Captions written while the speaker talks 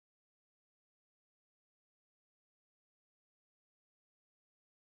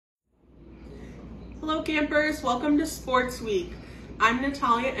Hello campers, welcome to Sports Week. I'm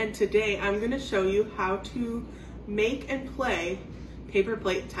Natalia and today I'm going to show you how to make and play paper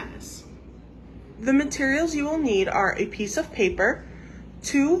plate tennis. The materials you will need are a piece of paper,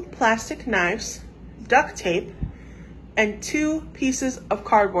 2 plastic knives, duct tape, and 2 pieces of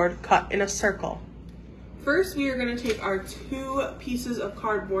cardboard cut in a circle. First, we are going to take our 2 pieces of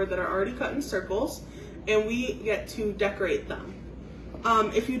cardboard that are already cut in circles and we get to decorate them.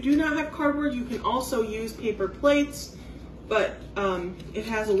 If you do not have cardboard, you can also use paper plates, but it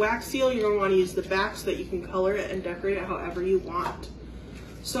has a wax seal. You're going to want to use the back so that you can color it and decorate it however you want.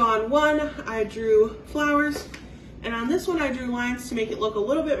 So on one, I drew flowers, and on this one, I drew lines to make it look a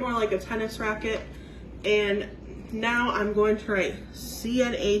little bit more like a tennis racket. And now I'm going to write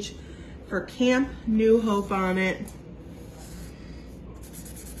CNH for Camp New Hope on it.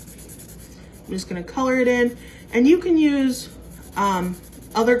 I'm just going to color it in, and you can use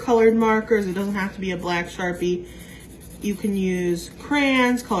other colored markers. It doesn't have to be a black Sharpie. You can use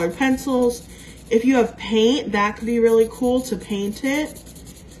crayons, colored pencils. If you have paint, that could be really cool to paint it.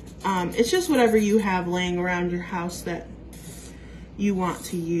 It's just whatever you have laying around your house that you want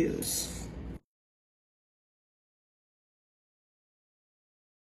to use.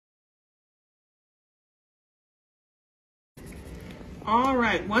 All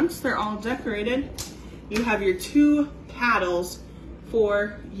right, once they're all decorated, you have your 2 paddles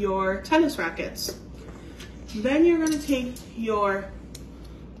for your tennis rackets. Then you're going to take your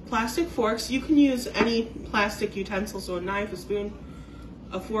plastic forks. You can use any plastic utensil, so a knife, a spoon,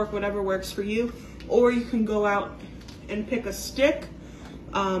 a fork, whatever works for you. Or you can go out and pick a stick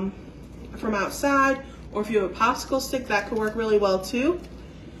from outside, or if you have a popsicle stick, that could work really well too.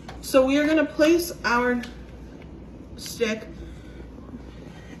 So we are going to place our stick,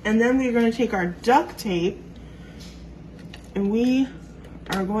 and then we're going to take our duct tape and we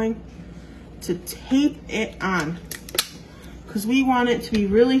are going to tape it on because we want it to be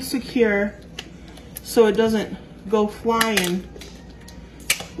really secure so it doesn't go flying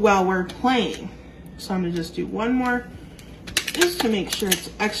while we're playing. So I'm going to just do one more just to make sure it's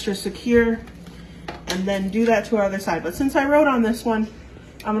extra secure and then do that to our other side. But since I wrote on this one,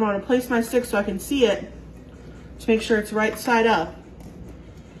 I'm going to want to place my stick so I can see it to make sure it's right side up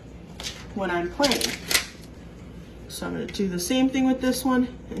when I'm playing. So I'm going to do the same thing with this one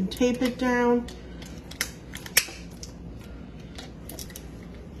and tape it down.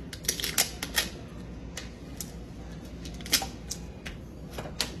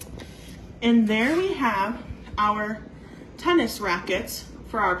 And there we have our tennis rackets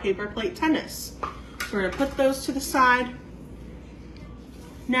for our paper plate tennis. We're going to put those to the side.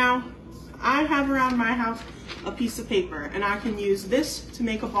 Now, I have around my house a piece of paper, and I can use this to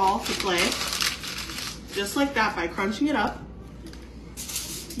make a ball to play, just like that, by crunching it up.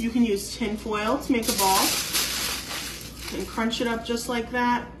 You can use tin foil to make a ball and crunch it up just like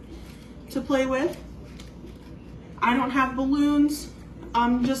that to play with. I don't have balloons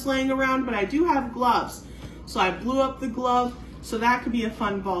just laying around, but I do have gloves. So I blew up the glove, so that could be a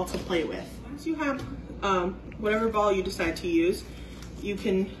fun ball to play with. Once you have whatever ball you decide to use, you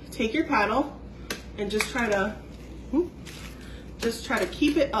can take your paddle and just try to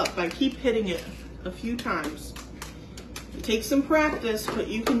keep it up by keep hitting it a few times. It takes some practice, but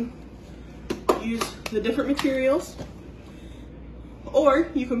you can use the different materials, or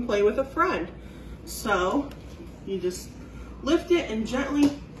you can play with a friend. So you just lift it and gently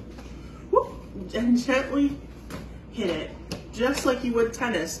hit it, just like you would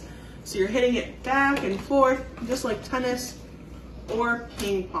tennis. So you're hitting it back and forth, just like tennis or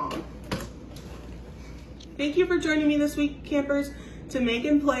ping pong. Thank you for joining me this week, campers, to make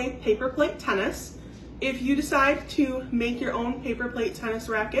and play paper plate tennis. If you decide to make your own paper plate tennis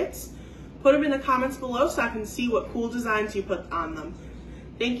rackets, put them in the comments below so I can see what cool designs you put on them.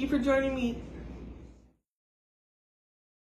 Thank you for joining me.